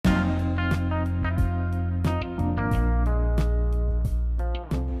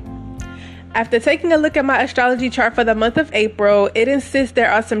After taking a look at my astrology chart for the month of April, it insists there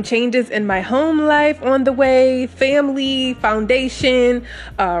are some changes in my home life on the way. Family, foundation,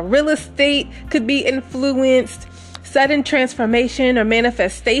 real estate could be influenced. Sudden transformation or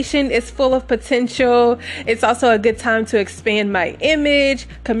manifestation is full of potential. It's also a good time to expand my image.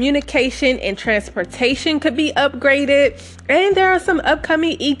 Communication and transportation could be upgraded. And there are some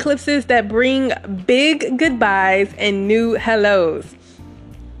upcoming eclipses that bring big goodbyes and new hellos.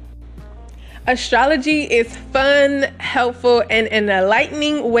 Astrology is fun, helpful, and an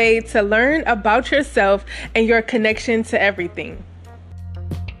enlightening way to learn about yourself and your connection to everything.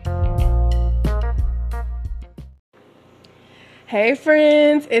 Hey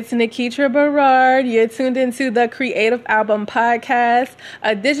friends, it's Nikitra Berard. You're tuned into the Creative Album Podcast,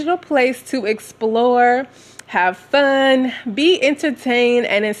 a digital place to explore, have fun, be entertained,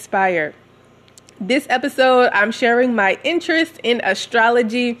 and inspired. This episode, I'm sharing my interest in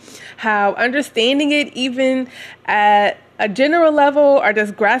astrology, how understanding it even at a general level or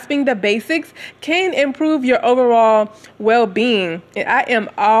just grasping the basics can improve your overall well-being. And I am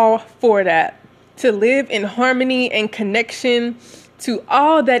all for that. To live in harmony and connection to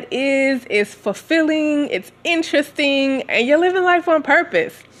all that is fulfilling, it's interesting, and you're living life on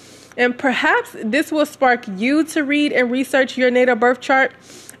purpose. And perhaps this will spark you to read and research your natal birth chart.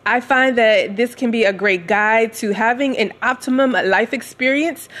 I find that this can be a great guide to having an optimum life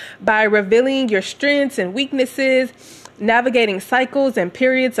experience by revealing your strengths and weaknesses, navigating cycles and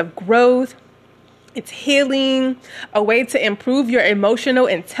periods of growth. It's healing, a way to improve your emotional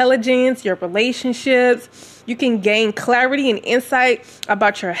intelligence, your relationships. You can gain clarity and insight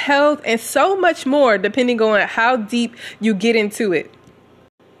about your health and so much more depending on how deep you get into it.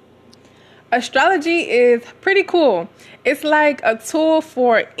 Astrology is pretty cool. It's like a tool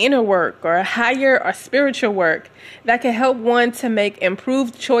for inner work or higher or spiritual work that can help one to make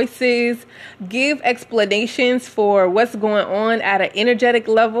improved choices, give explanations for what's going on at an energetic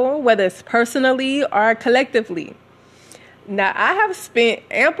level, whether it's personally or collectively. Now, I have spent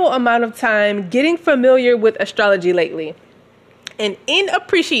ample amount of time getting familiar with astrology lately. And in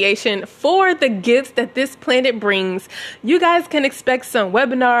appreciation for the gifts that this planet brings, you guys can expect some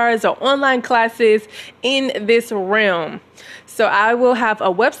webinars or online classes in this realm. So I will have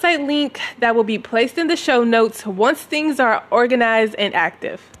a website link that will be placed in the show notes once things are organized and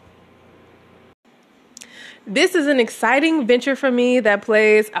active. This is an exciting venture for me that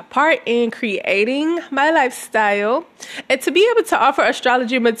plays a part in creating my lifestyle. And to be able to offer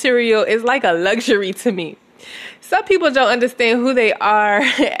astrology material is like a luxury to me. Some people don't understand who they are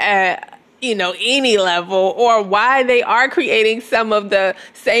at, any level or why they are creating some of the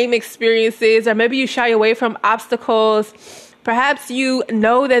same experiences, or maybe you shy away from obstacles. Perhaps you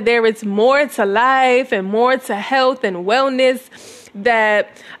know that there is more to life and more to health and wellness,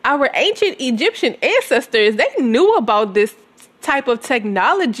 that our ancient Egyptian ancestors, they knew about this type of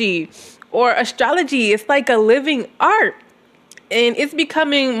technology or astrology. It's like a living art. And it's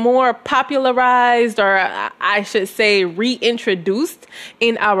becoming more popularized, or I should say reintroduced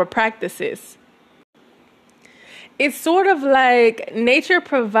in our practices. It's sort of like nature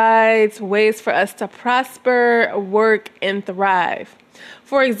provides ways for us to prosper, work, and thrive.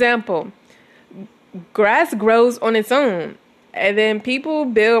 For example, grass grows on its own, and then people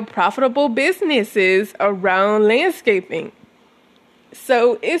build profitable businesses around landscaping.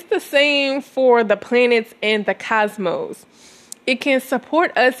 So it's the same for the planets and the cosmos. It can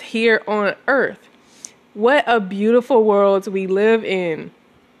support us here on Earth. What a beautiful world we live in.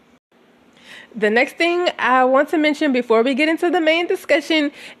 The next thing I want to mention before we get into the main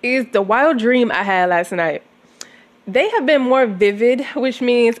discussion is the wild dream I had last night. They have been more vivid, which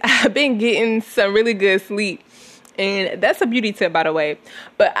means I've been getting some really good sleep. And that's a beauty tip, by the way.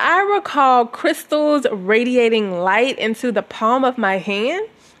 But I recall crystals radiating light into the palm of my hand.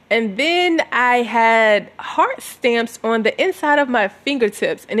 And then I had heart stamps on the inside of my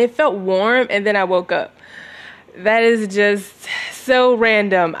fingertips, and it felt warm, and then I woke up. That is just so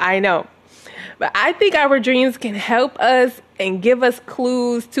random, I know. But I think our dreams can help us and give us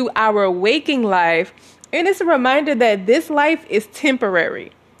clues to our waking life. And it's a reminder that this life is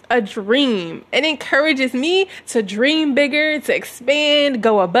temporary, a dream. It encourages me to dream bigger, to expand,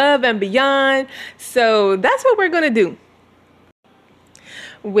 go above and beyond. So that's what we're going to do.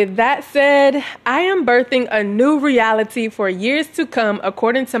 With that said, I am birthing a new reality for years to come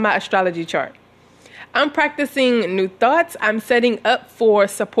according to my astrology chart. I'm practicing new thoughts. I'm setting up for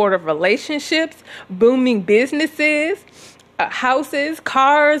supportive relationships, booming businesses, houses,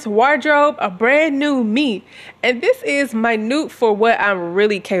 cars, wardrobe, a brand new me. And this is minute for what I'm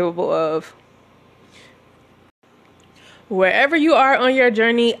really capable of. Wherever you are on your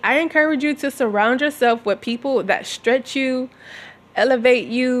journey, I encourage you to surround yourself with people that stretch you, elevate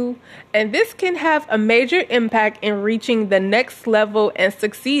you, and this can have a major impact in reaching the next level and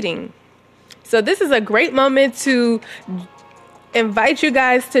succeeding. So this is a great moment to invite you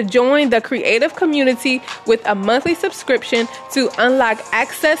guys to join the creative community with a monthly subscription to unlock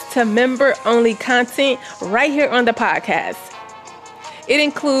access to member-only content right here on the podcast. It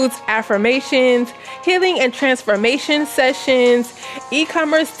includes affirmations, healing and transformation sessions,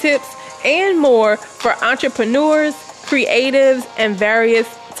 e-commerce tips, and more for entrepreneurs, creatives, and various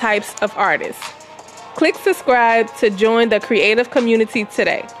types of artists. Click subscribe to join the creative community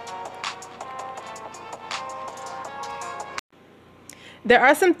today. There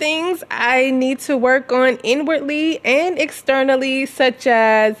are some things I need to work on inwardly and externally, such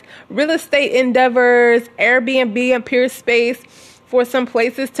as real estate endeavors, Airbnb and Peerspace for some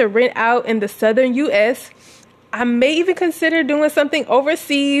places to rent out in the southern U.S. I may even consider doing something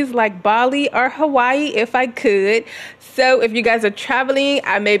overseas like Bali or Hawaii if I could. So if you guys are traveling,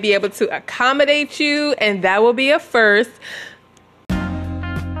 I may be able to accommodate you, and that will be a first.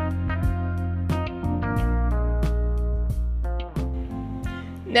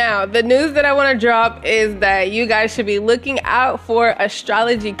 Now, the news that I want to drop is that you guys should be looking out for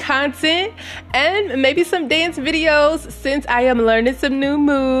astrology content and maybe some dance videos since I am learning some new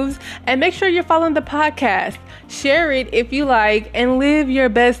moves. And make sure you're following the podcast. Share it if you like and live your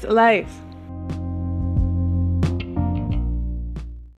best life.